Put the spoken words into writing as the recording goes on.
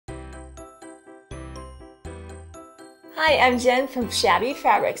Hi, I'm Jen from Shabby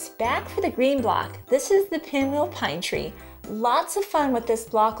Fabrics, back for the green block. This is the Pinwheel Pine Tree. Lots of fun with this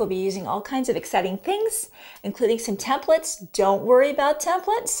block. We'll be using all kinds of exciting things, including some templates. Don't worry about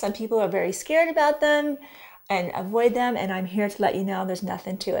templates. Some people are very scared about them and avoid them, and I'm here to let you know there's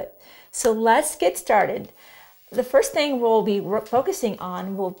nothing to it. So let's get started. The first thing we'll be focusing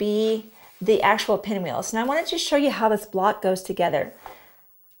on will be the actual pinwheels. And I wanted to show you how this block goes together.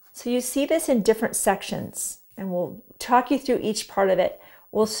 So you see this in different sections, and we'll talk you through each part of it.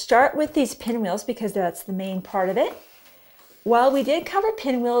 We'll start with these pinwheels because that's the main part of it. While we did cover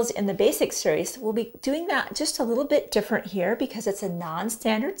pinwheels in the basic series, we'll be doing that just a little bit different here because it's a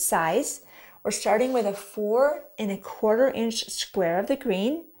non-standard size. We're starting with a 4 1/4 inch square of the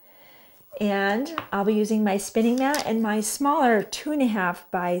green, and I'll be using my spinning mat and my smaller 2.5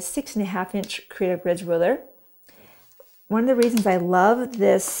 by 6.5 inch Creative Grids ruler. One of the reasons I love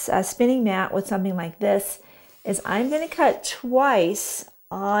this spinning mat with something like this is I'm going to cut twice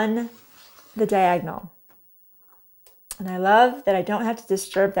on the diagonal. And I love that I don't have to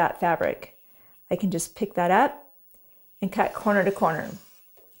disturb that fabric. I can just pick that up and cut corner to corner.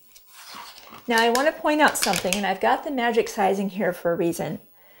 Now I want to point out something, and I've got the magic sizing here for a reason.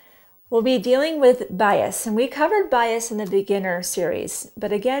 We'll be dealing with bias, and we covered bias in the beginner series.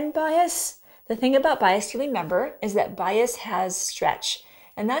 But again, bias, the thing about bias to remember is that bias has stretch.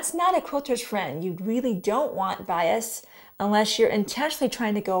 And that's not a quilter's friend. You really don't want bias unless you're intentionally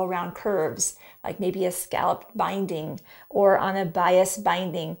trying to go around curves, like maybe a scalloped binding or on a bias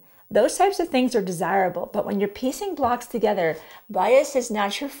binding. Those types of things are desirable, but when you're piecing blocks together, bias is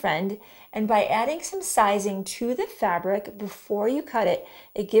not your friend. And by adding some sizing to the fabric before you cut it,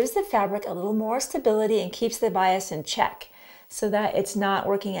 it gives the fabric a little more stability and keeps the bias in check so that it's not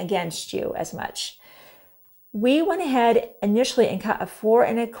working against you as much. We went ahead initially and cut a 4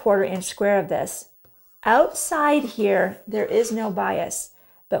 1/4 inch square of this. Outside here, there is no bias,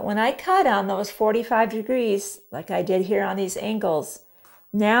 but when I cut on those 45 degrees, like I did here on these angles,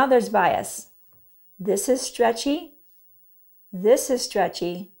 now there's bias. This is stretchy, this is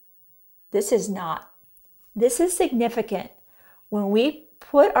stretchy, this is not. This is significant. When we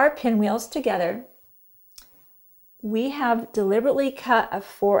put our pinwheels together, we have deliberately cut a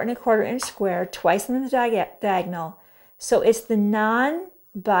 4 1/4 inch square twice on the diagonal. So it's the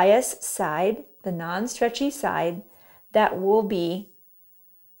non-bias side, the non-stretchy side, that will be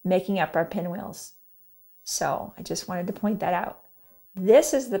making up our pinwheels. So I just wanted to point that out.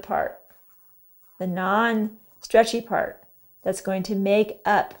 This is the part, the non-stretchy part, that's going to make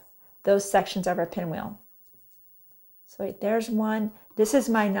up those sections of our pinwheel. So right, there's one. This is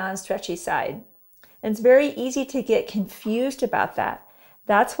my non-stretchy side. And it's very easy to get confused about that.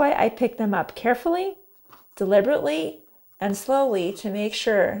 That's why I pick them up carefully, deliberately, and slowly to make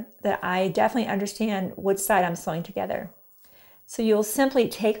sure that I definitely understand which side I'm sewing together. So you'll simply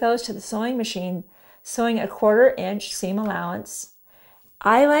take those to the sewing machine, sewing a 1/4 inch seam allowance.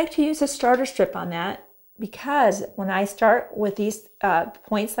 I like to use a starter strip on that because when I start with these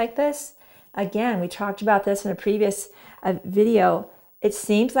points like this, again, we talked about this in a previous video, it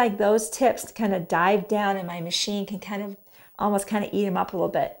seems like those tips kind of dive down and my machine can almost eat them up a little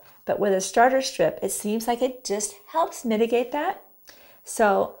bit. But with a starter strip, it seems like it just helps mitigate that.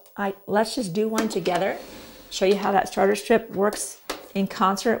 So let's just do one together. Show you how that starter strip works in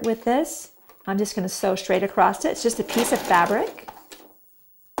concert with this. I'm just going to sew straight across it. It's just a piece of fabric.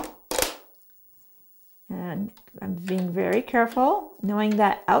 And I'm being very careful, knowing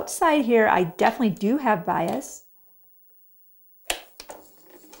that outside here, I definitely do have bias.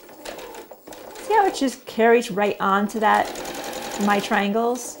 See how it just carries right onto my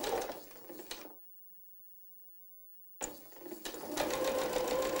triangles?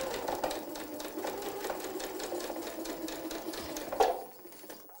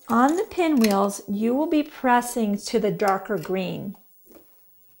 On the pinwheels, you will be pressing to the darker green.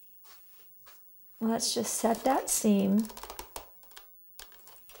 Let's just set that seam,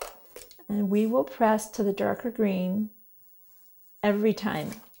 and we will press to the darker green every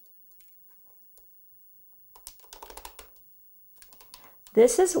time.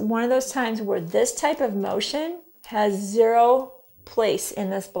 This is one of those times where this type of motion has zero place in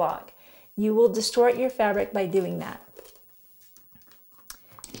this block. You will distort your fabric by doing that.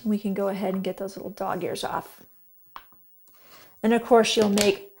 We can go ahead and get those little dog ears off. And of course, you'll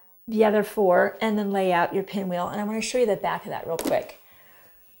make the other 4 and then lay out your pinwheel. And I'm going to show you the back of that real quick.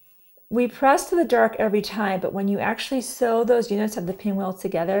 We press to the dark every time, but when you actually sew those units of the pinwheel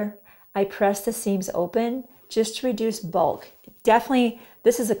together, I press the seams open just to reduce bulk. Definitely,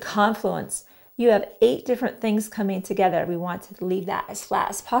 this is a confluence. You have 8 different things coming together. We want to leave that as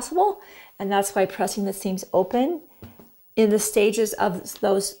flat as possible, and that's why pressing the seams open in the stages of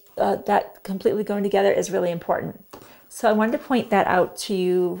those that completely going together is really important. So I wanted to point that out to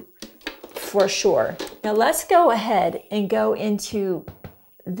you for sure. Now let's go ahead and go into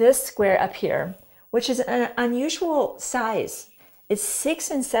this square up here, which is an unusual size. It's 6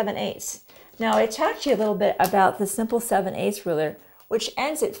 7/8. Now I talked to you a little bit about the simple 7/8 ruler, which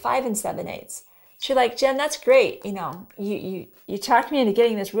ends at 5 7/8. So you're like, Jen, that's great. You know, you talked me into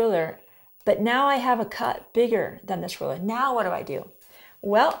getting this ruler, but now I have a cut bigger than this ruler. Now what do I do?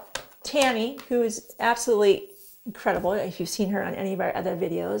 Well, Tammy, who is absolutely incredible, if you've seen her on any of our other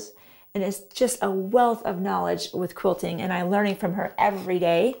videos, and is just a wealth of knowledge with quilting, and I'm learning from her every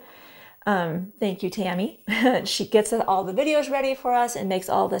day. Thank you, Tammy. She gets all the videos ready for us and makes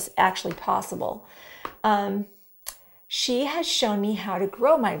all this actually possible. She has shown me how to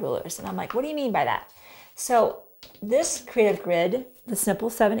grow my rulers, and I'm like, what do you mean by that? So this creative grid, the simple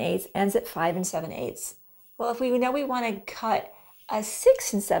 7/8, ends at 5 7/8. Well, if we know we want to cut a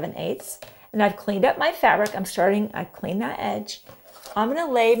 6 7/8, and I've cleaned up my fabric, I've cleaned that edge. I'm going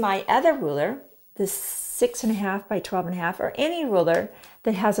to lay my other ruler, this 6.5 by 12.5, or any ruler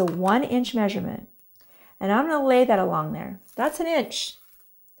that has a 1 inch measurement. And I'm going to lay that along there. That's an inch.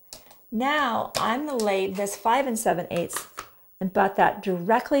 Now I'm going to lay this 5 7/8 and butt that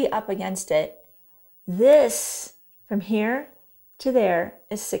directly up against it. This, from here to there,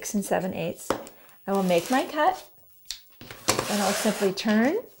 is 6 7/8. I will make my cut, and I'll simply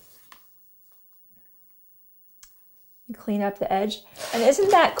turn and clean up the edge. And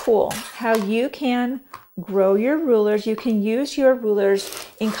isn't that cool how you can grow your rulers? You can use your rulers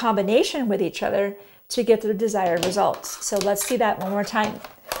in combination with each other to get the desired results. So let's see that one more time.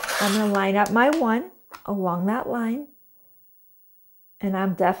 I'm going to line up my 1 along that line, and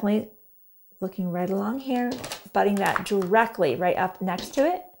I'm definitely looking right along here, butting that directly right up next to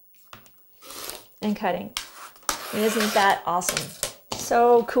it and cutting. And isn't that awesome?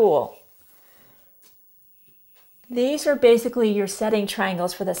 So cool. These are basically your setting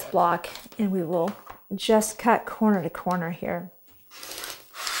triangles for this block, and we will just cut corner to corner here.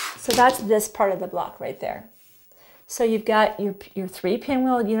 So that's this part of the block right there. So you've got your 3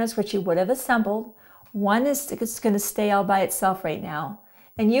 pinwheel units, which you would have assembled. One is going to stay all by itself right now,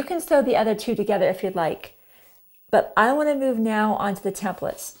 and you can sew the other 2 together if you'd like. But I want to move now onto the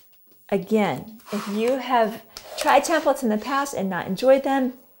templates. Again, if you have tried templates in the past and not enjoyed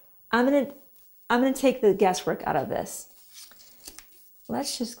them, I'm going to take the guesswork out of this.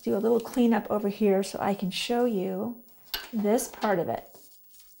 Let's just do a little cleanup over here so I can show you this part of it.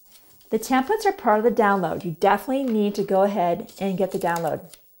 The templates are part of the download. You definitely need to go ahead and get the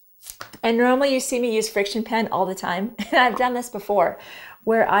download. And normally you see me use friction pen all the time. And I've done this before,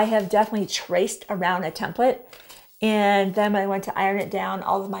 where I have definitely traced around a template. And then when I went to iron it down,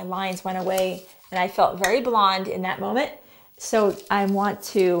 all of my lines went away, and I felt very blonde in that moment. So I want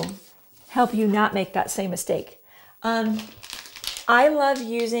to help you not make that same mistake. I love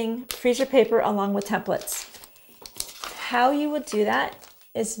using freezer paper along with templates. How you would do that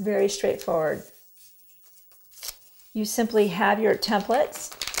is very straightforward. You simply have your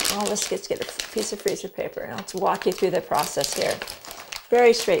templates. Well, let's get a piece of freezer paper, and I'll walk you through the process here.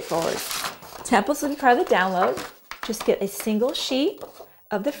 Very straightforward. Templates will be part of the download. Just get a single sheet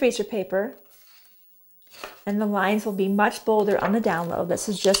of the freezer paper, and the lines will be much bolder on the download. This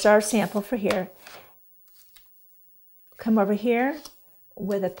is just our sample for here. Come over here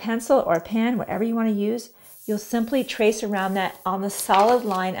with a pencil or a pen, whatever you want to use. You'll simply trace around that on the solid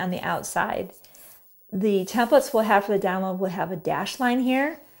line on the outside. The templates we'll have for the download will have a dash line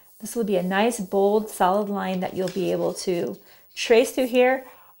here. This will be a nice, bold, solid line that you'll be able to trace through here.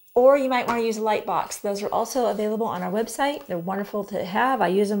 Or you might want to use a light box. Those are also available on our website. They're wonderful to have. I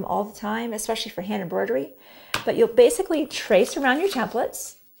use them all the time, especially for hand embroidery. But you'll basically trace around your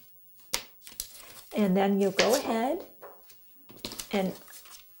templates, and then you'll go ahead and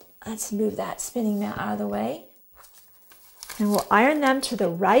let's move that spinning mat out of the way. And we'll iron them to the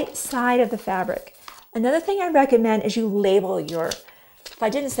right side of the fabric. Another thing I recommend is you label your, if I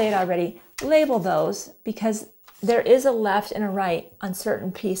didn't say it already, label those, because there is a left and a right on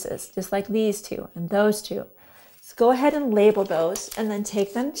certain pieces, just like these 2 and those 2. So go ahead and label those, and then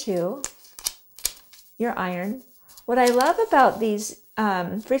take them to your iron. What I love about these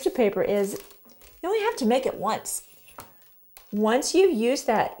freezer paper is you only have to make it once. Once you use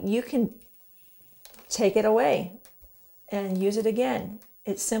that, you can take it away and use it again.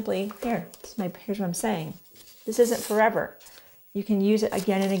 It's simply, here's what I'm saying. This isn't forever. You can use it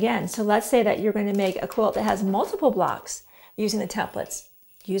again and again. So let's say that you're going to make a quilt that has multiple blocks using the templates.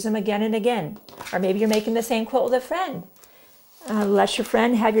 Use them again and again. Or maybe you're making the same quilt with a friend. Let your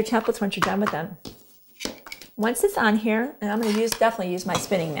friend have your templates once you're done with them. once it's on here, and I'm going to definitely use my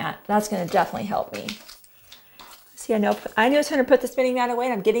spinning mat. That's going to definitely help me. See, I knew it's time to put the spinning mat away,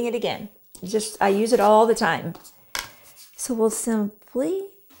 and I'm getting it again. I use it all the time. So we'll simply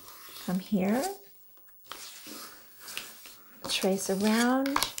come here, trace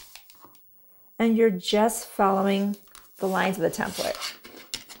around, and you're just following the lines of the template.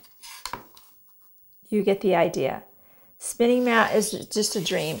 You get the idea. Spinning mat is just a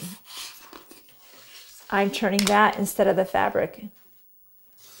dream. I'm turning that instead of the fabric.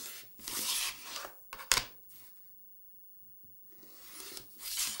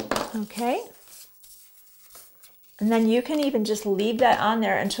 Okay. And then you can even just leave that on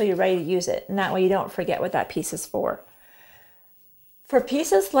there until you're ready to use it. And that way you don't forget what that piece is for. For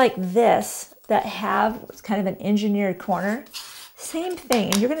pieces like this that have kind of an engineered corner, same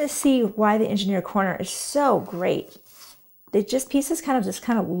thing. And you're going to see why the engineered corner is so great. Pieces kind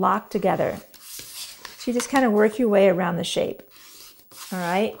of lock together. So you just kind of work your way around the shape. All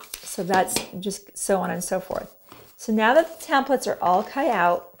right. So that's just so on and so forth. So now that the templates are all cut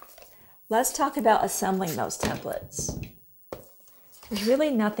out, let's talk about assembling those templates. There's really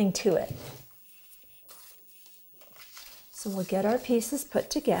nothing to it. So we'll get our pieces put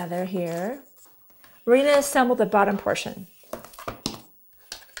together here. We're going to assemble the bottom portion.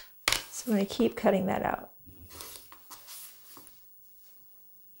 So we're going to keep cutting that out.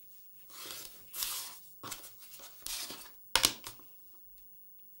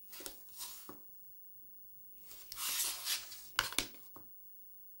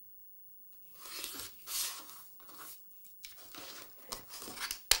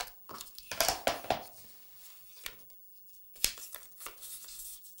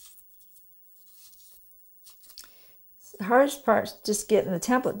 The hardest part is just getting the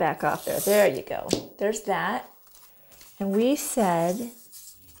template back off there. There you go. There's that. And we said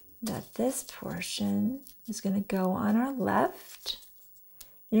that this portion is going to go on our left.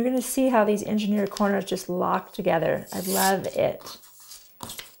 You're going to see how these engineered corners just lock together. I love it.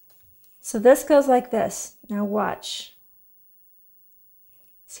 So this goes like this. Now watch.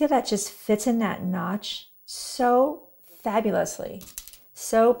 See how that just fits in that notch so fabulously,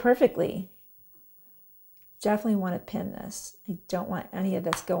 so perfectly. Definitely want to pin this. I don't want any of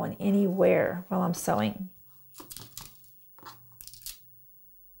this going anywhere while I'm sewing.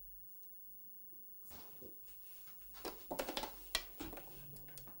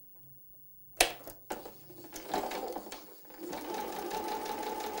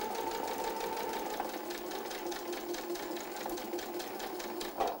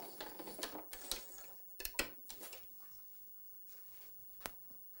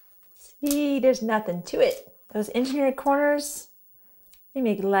 See, there's nothing to it. Those engineered corners, they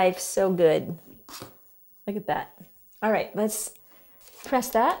make life so good. Look at that. All right, let's press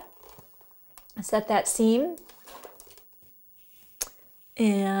that. Set that seam.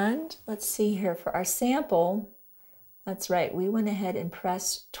 And let's see here for our sample. That's right, we went ahead and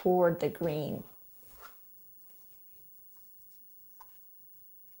pressed toward the green.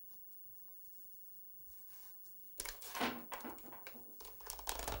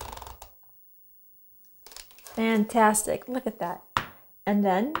 Fantastic, look at that. And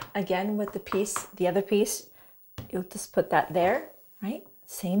then again with the other piece, you'll just put that there, right?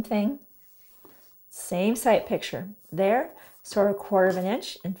 Same thing, same sight picture. There, sort of 1/4 of an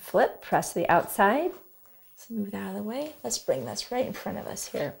inch and flip, press the outside. Let's move that out of the way. Let's bring this right in front of us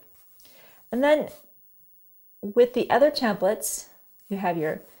here. And then with the other templates, you have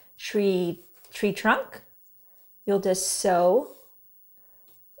your tree trunk. You'll just sew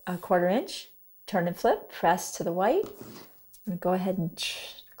a 1/4 inch, turn and flip, press to the white. I'm going to go ahead and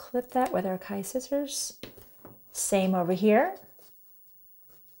clip that with our Kai scissors. Same over here.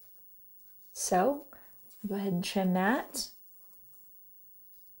 So go ahead and trim that.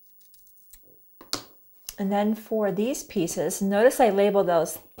 And then for these pieces, notice I labeled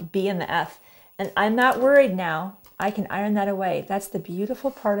those B and the F. And I'm not worried now. I can iron that away. That's the beautiful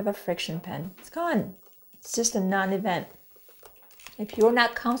part of a friction pen. It's gone. It's just a non-event. If you're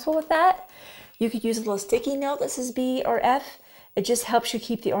not comfortable with that, you could use a little sticky note that says B or F. It just helps you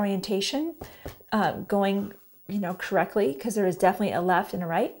keep the orientation going, correctly, because there is definitely a left and a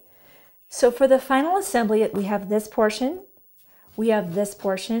right. So for the final assembly, we have this portion. We have this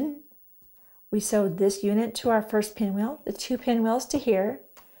portion. We sewed this unit to our first pinwheel, the 2 pinwheels to here.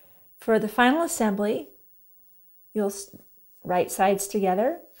 For the final assembly, you'll right sides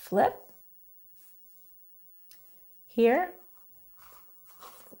together, flip. Here,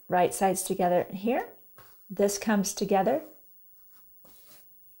 right sides together here. This comes together.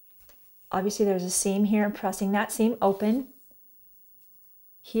 Obviously there's a seam here, pressing that seam open.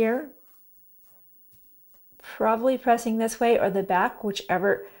 Here, probably pressing this way or the back,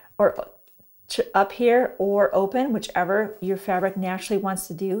 whichever, or up here or open, whichever your fabric naturally wants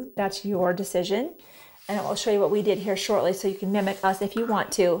to do. That's your decision. And I will show you what we did here shortly so you can mimic us if you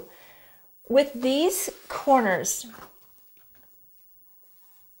want to. With these corners,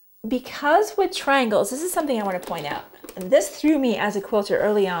 because with triangles, this is something I want to point out. And this threw me as a quilter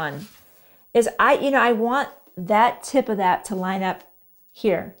early on, is I want that tip of that to line up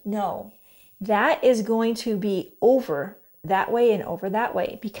here. No, that is going to be over that way and over that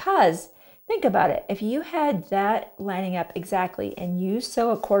way, because think about it. If you had that lining up exactly and you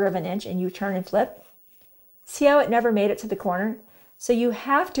sew 1/4 inch and you turn and flip, see how it never made it to the corner? So you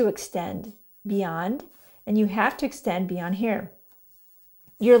have to extend beyond, and you have to extend beyond here.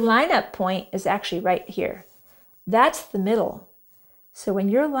 Your lineup point is actually right here. That's the middle. So when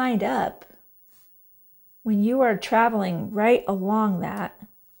you're lined up, when you are traveling right along that,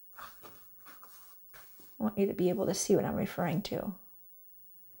 I want you to be able to see what I'm referring to.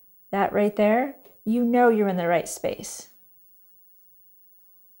 That right there, you know you're in the right space.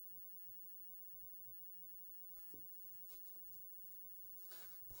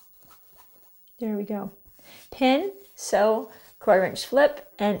 There we go. Pin, sew, 1/4 inch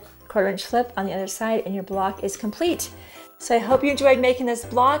flip, and 1/4 inch flip on the other side, and your block is complete. So I hope you enjoyed making this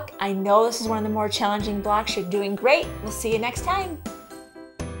block. I know this is one of the more challenging blocks. You're doing great. We'll see you next time.